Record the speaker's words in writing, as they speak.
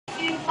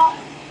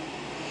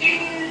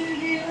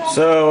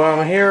So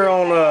I'm here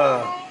on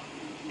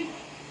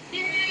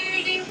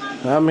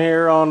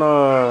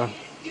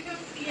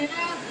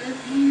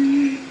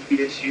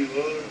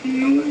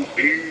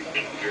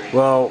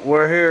well,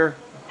 we're here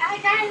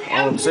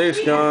on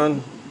 6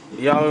 Gun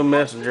Yahoo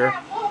Messenger,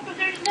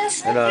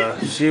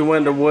 and she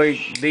went to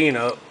wake Dean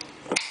up.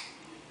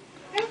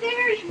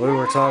 We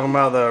were talking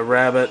about the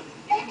rabbit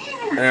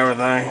and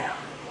everything.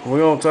 We're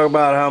gonna talk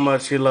about how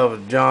much she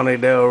loves Johnny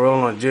Del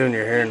Roland Jr.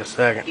 here in a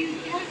second.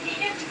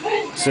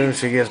 As soon as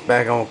she gets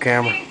back on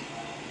camera.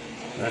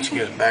 Now she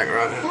gets back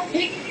running.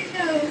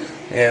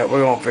 Yeah,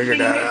 we're gonna figure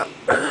that out.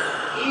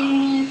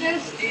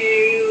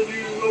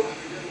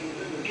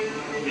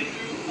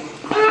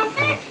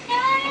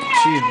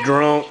 She's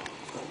drunk.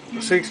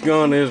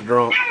 6Gun is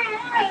drunk.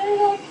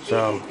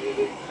 So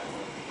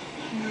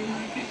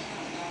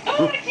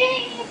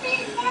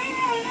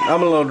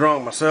I'm a little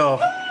drunk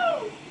myself.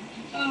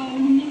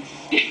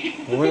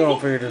 We're gonna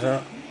figure this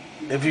out.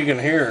 If you can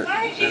hear it.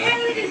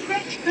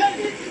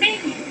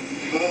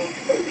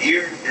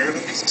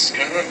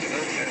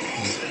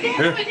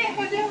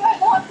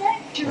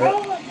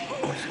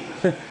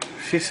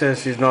 She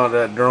says she's not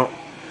that drunk.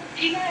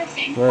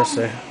 Let's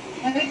see.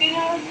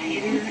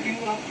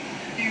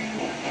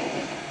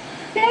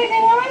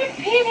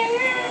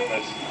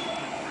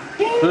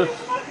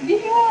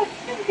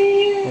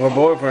 Her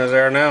boyfriend's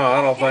there now.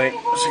 I don't think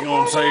she's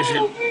gonna say she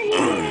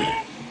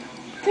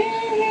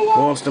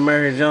wants to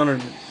marry Johnny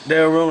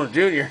Del Roland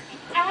Jr.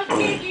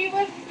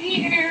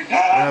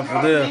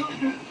 After this.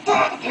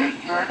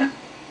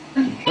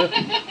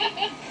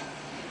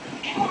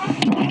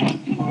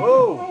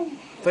 Whoa!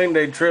 I think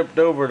they tripped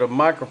over the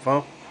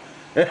microphone.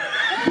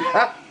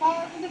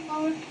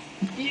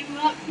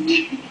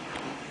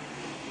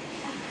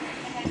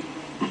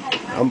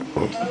 I'm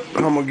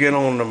gonna get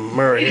on the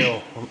Murray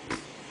Hill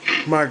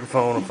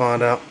microphone and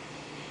find out.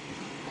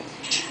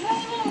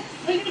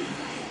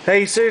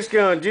 Hey,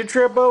 6Gun, did you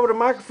trip over the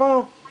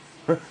microphone?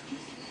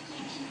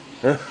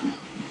 No,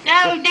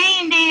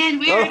 Dan did.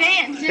 We were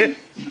dancing.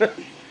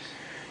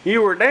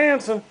 You were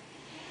dancing?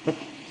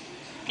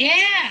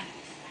 Yeah.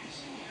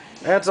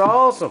 That's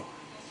awesome.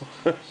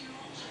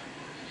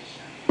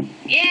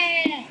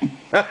 Yeah.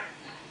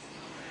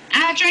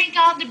 I drank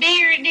all the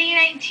beer and Dan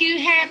ain't too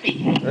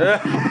happy.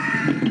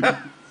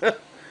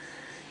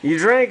 You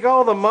drank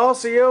all the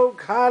Mossy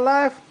Oak High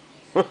Life?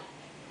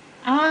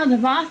 Oh, the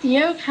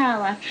Mossy Oak High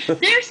Life.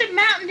 There's some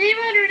Mountain Dew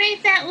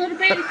underneath that little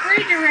bitty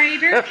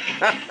refrigerator.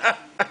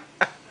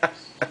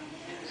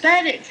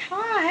 But it's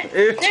hot.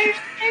 There's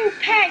 2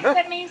 packs.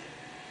 That means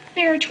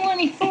there are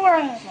 24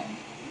 of them.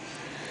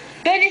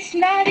 But it's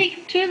not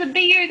equal to the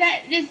beer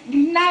that is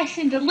nice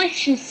and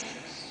delicious.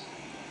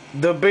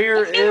 The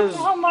beer is...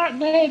 Wal-mart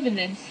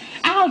Lebanon.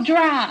 I'll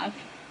drive.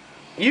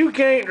 You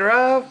can't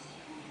drive.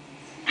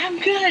 I'm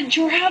gonna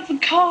drive the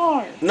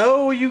car.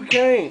 No, you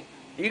can't.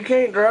 You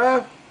can't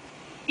drive.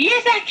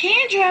 Yes, I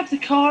can drive the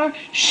car.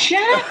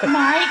 Shut up,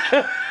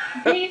 Mike.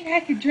 Then I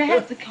can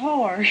drive the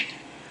car.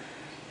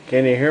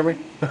 Can you hear me?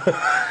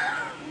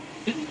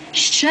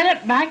 Shut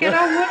up, Mike. I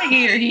don't want to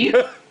hear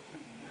you.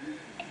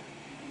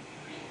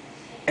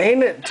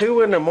 Ain't it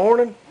 2 in the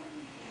morning?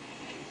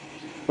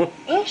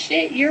 Oh,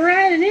 shit. You're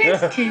right. It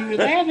is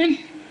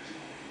 2:11.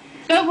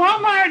 But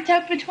Walmart's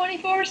open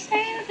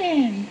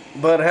 24/7.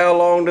 But how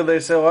long do they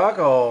sell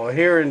alcohol?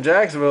 Here in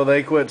Jacksonville,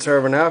 they quit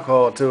serving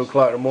alcohol at 2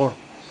 o'clock in the morning.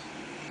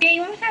 Dang,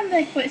 what time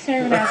they quit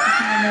serving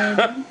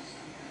alcohol?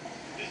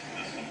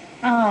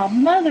 Oh,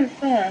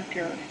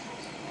 motherfucker.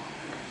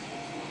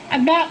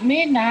 About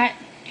midnight.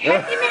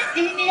 Have you met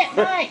Dean yet,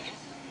 Mike?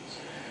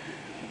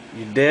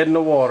 You dead in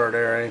the water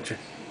there, ain't you?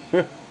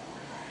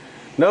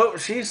 Nope,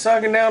 she's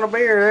sucking down a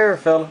beer there,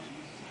 fella.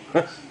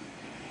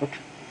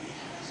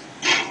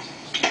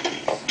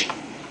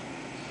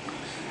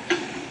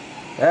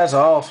 That's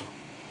awesome.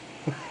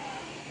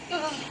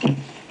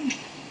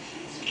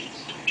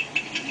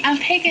 I'm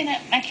picking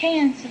up my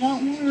cans, so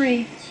don't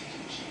worry.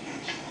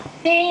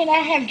 Dan, I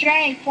have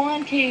drank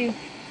 1, 2,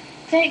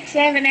 6,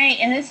 7, 8,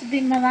 and this will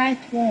be my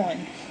 9th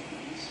one.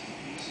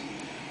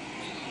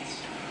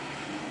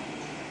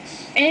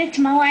 And it's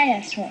my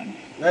last one.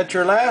 That's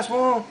your last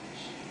one?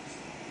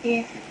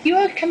 Yeah. You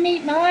want to come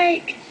meet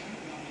Mike?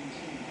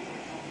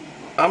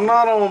 I'm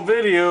not on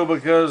video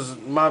because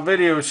my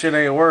video shit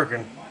ain't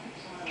working.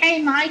 Hey,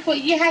 Mike,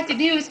 what you have to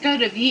do is go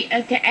to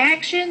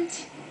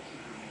actions.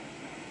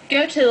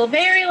 Go to the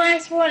very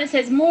last one. It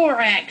says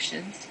more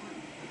actions.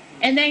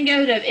 And then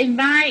go to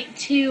invite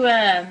to,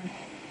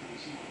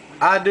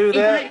 I do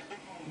that,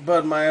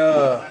 but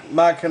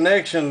my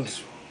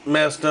connection's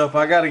messed up.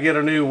 I gotta get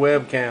a new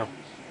webcam.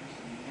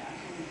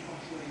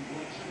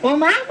 Well,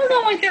 mine was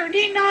only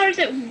 $13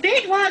 at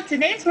Big Lots,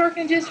 and it's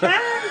working just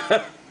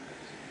fine.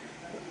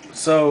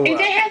 So And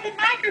they have the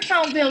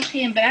microphone built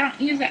in, but I don't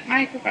use that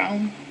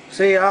microphone.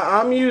 see,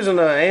 I'm using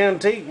an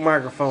antique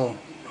microphone.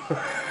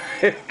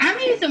 I'm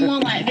using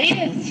one like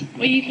this.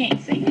 Well, you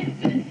can't see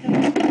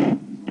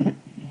it,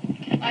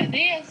 but like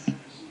this.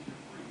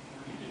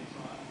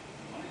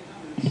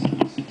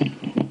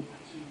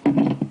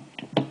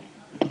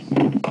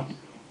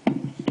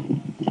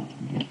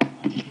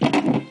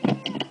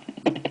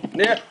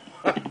 Yeah,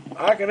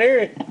 I can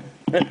hear you.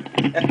 I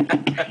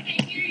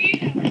can't hear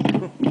you.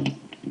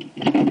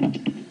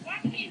 Why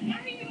are you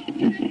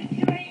always up at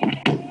 2 a.m.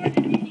 in the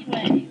morning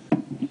anyways?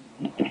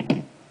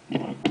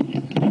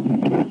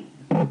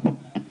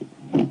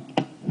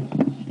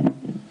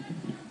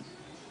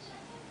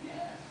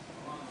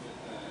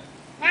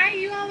 Why are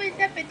you always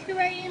up at 2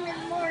 a.m. in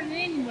the morning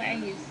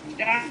anyways?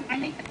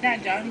 Johnny,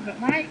 not Johnny, but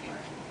Mike.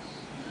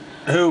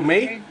 Who,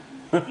 me?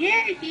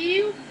 Yeah,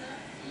 you.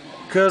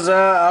 Cause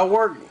I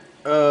work.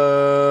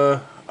 I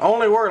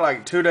only work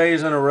like 2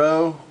 days in a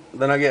row.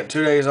 Then I get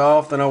 2 days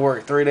off. Then I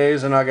work 3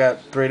 days, and I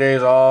got 3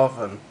 days off.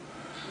 And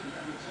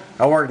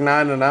I work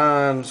 9 to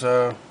 9,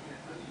 so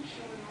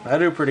I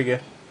do pretty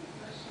good.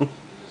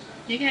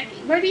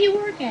 Where do you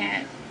work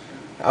at?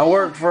 I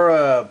work for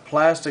a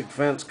plastic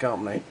fence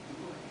company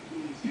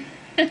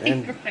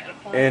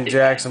in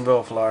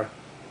Jacksonville, Florida.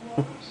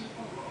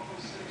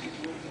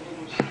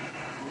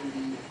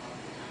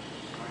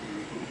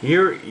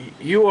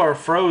 You are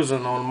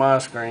frozen on my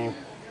screen.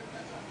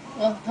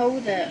 Well,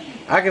 hold up.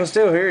 I can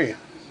still hear you.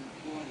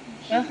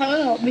 Well, hold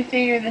on. Let me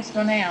figure this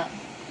one out.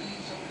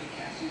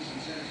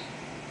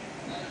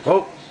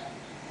 Oh,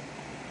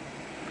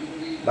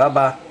 bye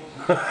bye.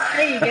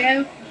 There you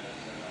go.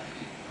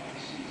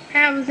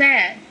 How was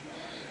that?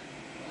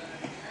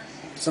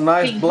 It's a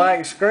nice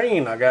black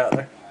screen I got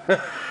there.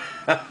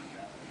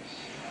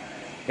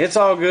 It's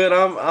all good.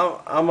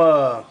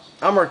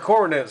 I'm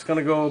recording it. It's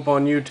gonna go up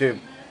on YouTube.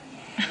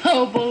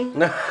 Oh,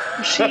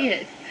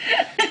 bullshit.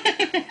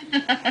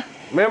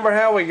 Remember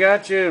how we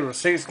got you?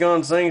 Six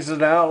Gun Sings to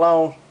the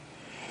Outlaws.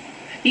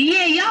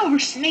 Yeah, y'all were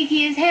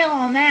sneaky as hell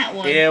on that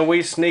one. Yeah,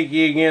 we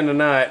sneaky again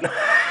tonight.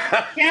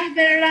 Y'all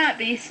better not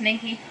be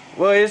sneaky.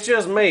 Well, it's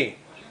just me.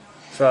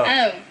 So.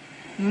 Oh,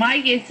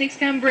 Mike and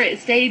Gun Britt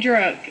stay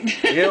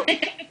drunk. Yep.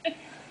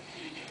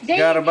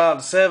 Got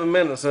about 7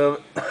 minutes of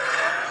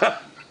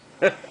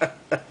it.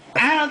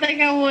 I don't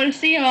think I want to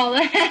see all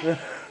that.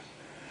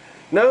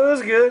 No, it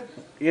was good.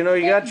 You know,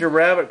 you got your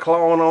rabbit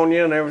clawing on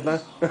you and everything.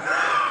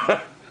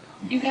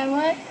 You got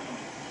what?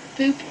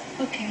 Poop?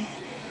 Okay.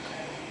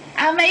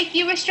 I'll make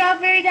you a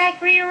strawberry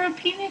daiquiri or a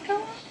pina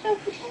colada.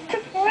 What's the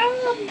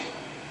problem?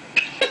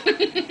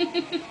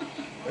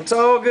 It's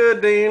all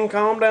good, Dean.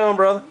 Calm down,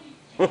 brother.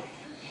 Oh,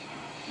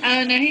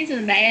 no, he's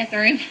in the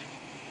bathroom.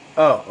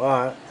 Oh,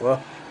 alright.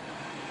 Well,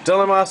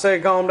 tell him I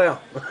said calm down.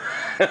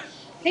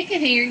 He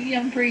can hear you,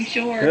 I'm pretty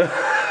sure.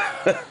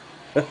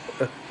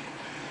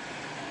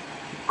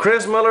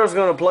 Chris Miller's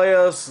going to play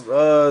us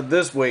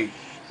this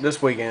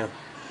weekend.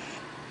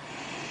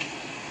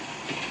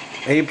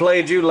 He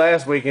played you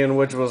last weekend,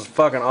 which was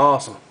fucking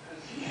awesome.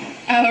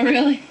 Oh,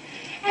 really?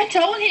 I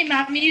told him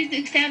my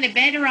music sounded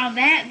better on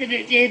that than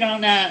it did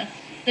on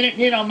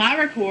my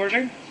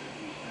recorder.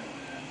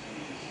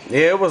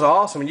 Yeah, it was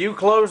awesome. You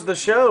closed the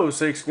show,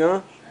 Six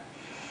Gun.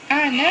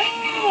 I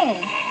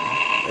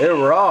know. It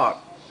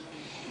rocked.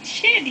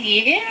 Shit,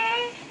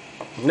 yeah.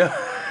 No,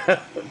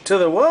 to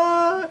the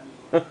what?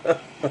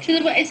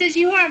 It says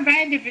you are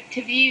invited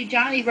to view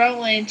Johnny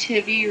Rowland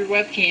to view your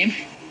webcam.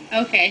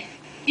 Okay.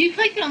 You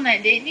clicked on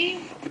that, didn't you?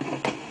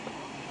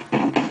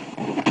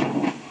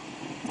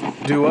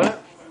 Do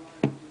what?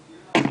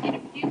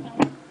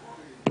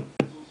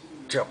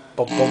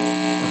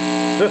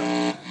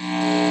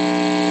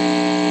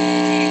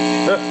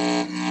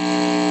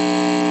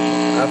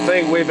 I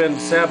think we've been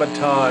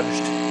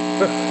sabotaged.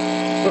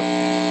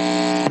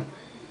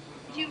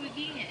 You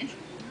again.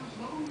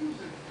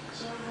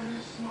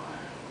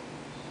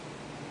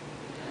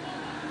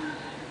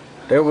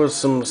 There was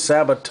some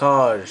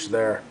sabotage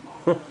there.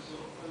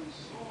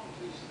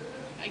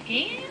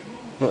 Again?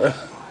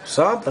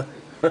 Something.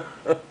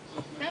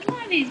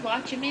 Somebody's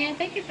watching me. I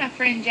think it's my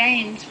friend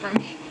James I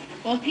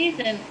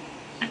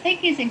think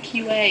he's in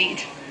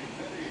Kuwait.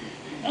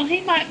 Well,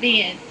 he might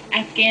be in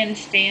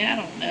Afghanistan. I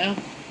don't know.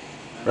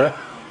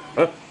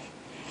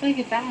 Like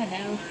if I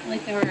know,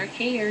 like I were a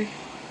care.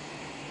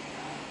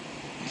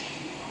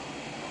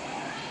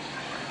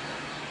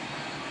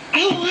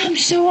 Oh, I'm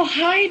so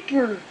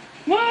hyper.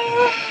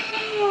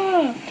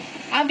 Whoa!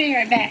 I'll be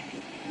right back.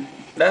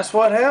 That's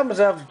what happens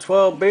after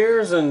 12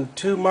 beers and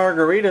 2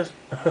 margaritas.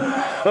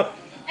 No,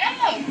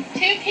 2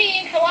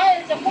 pina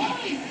coladas and 1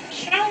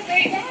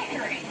 strawberry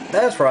daiquiri.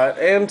 That's right,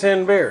 and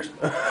 10 beers.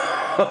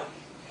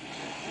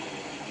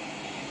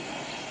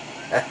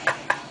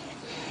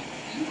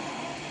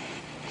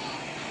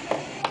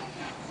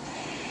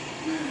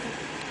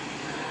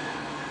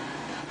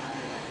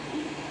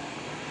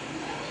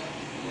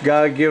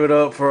 Gotta give it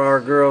up for our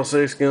girl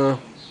Six Gun.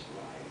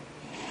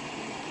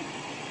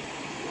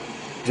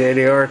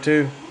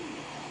 JDR2.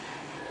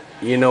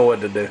 You know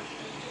what to do.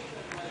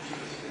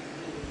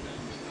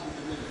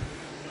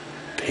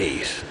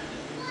 Peace.